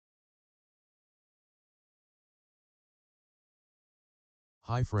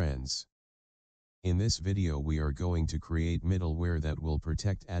Hi friends. In this video we are going to create middleware that will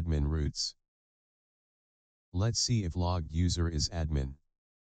protect admin roots. Let's see if logged user is admin.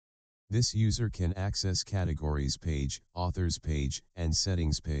 This user can access categories page, authors page, and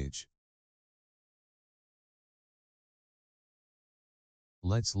settings page.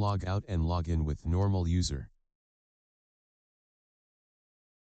 Let's log out and log in with normal user.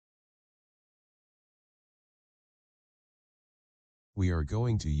 We are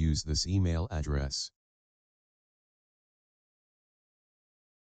going to use this email address.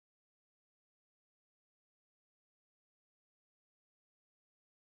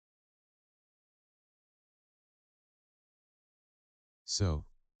 So,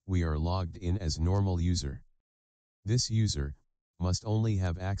 we are logged in as normal user. This user must only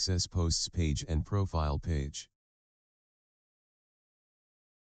have access posts page and profile page.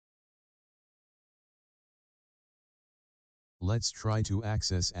 Let's try to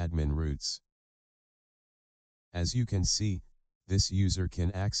access admin roots. As you can see, this user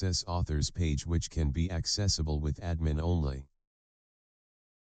can access authors page, which can be accessible with admin only,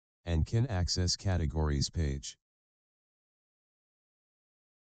 and can access categories page,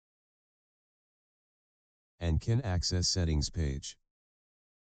 and can access settings page.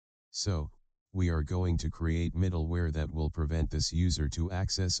 So, we are going to create middleware that will prevent this user to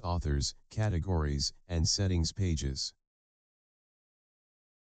access authors, categories, and settings pages.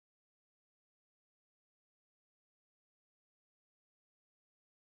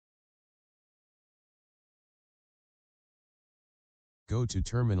 Go to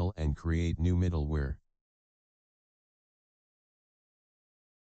terminal and create new middleware.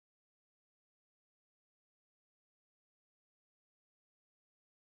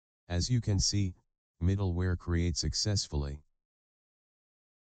 As you can see, middleware creates successfully.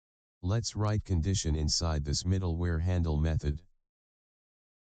 Let's write condition inside this middleware handle method.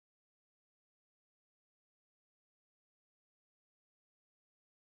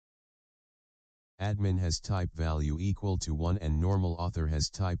 Admin has type value equal to 1 and normal author has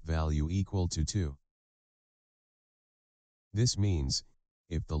type value equal to 2. This means,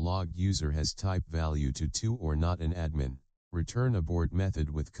 if the logged user has type value to 2 or not an admin, return abort method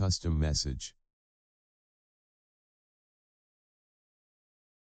with custom message.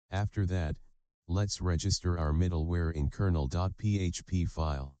 After that, let's register our middleware in kernel.php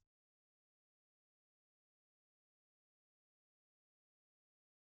file.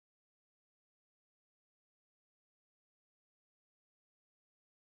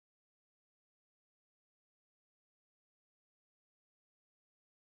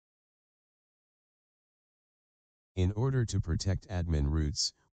 In order to protect admin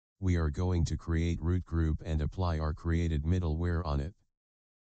roots, we are going to create root group and apply our created middleware on it.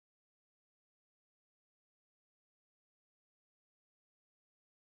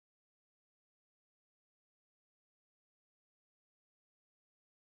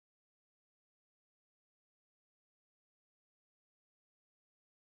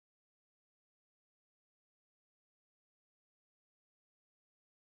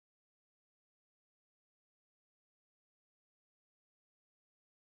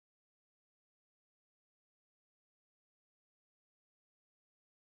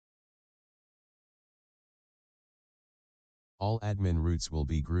 All admin roots will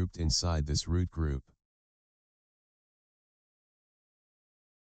be grouped inside this root group.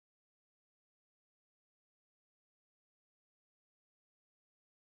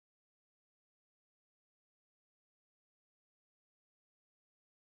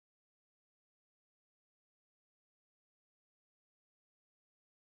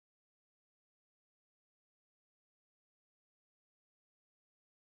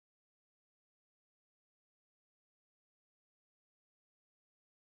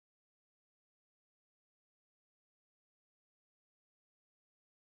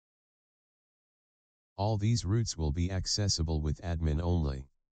 All these roots will be accessible with admin only.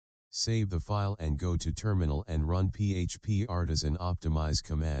 Save the file and go to terminal and run php artisan optimize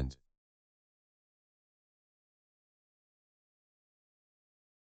command.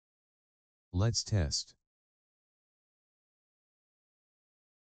 Let's test.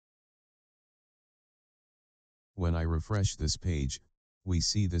 When I refresh this page, we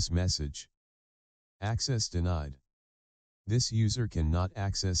see this message. Access denied. This user cannot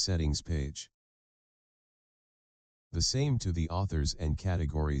access settings page. The same to the authors and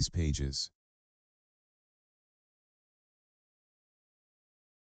categories pages.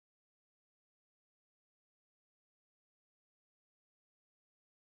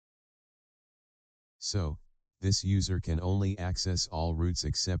 So, this user can only access all roots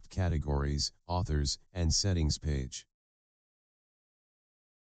except categories, authors, and settings page.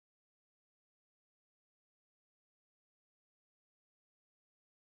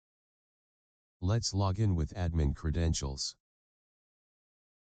 Let's log in with admin credentials.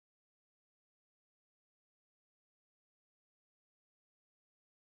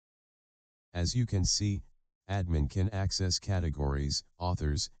 As you can see, admin can access categories,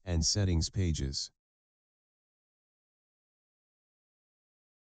 authors, and settings pages.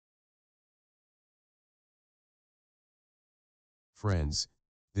 Friends,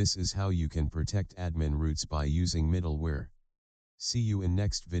 this is how you can protect admin roots by using middleware. See you in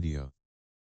next video.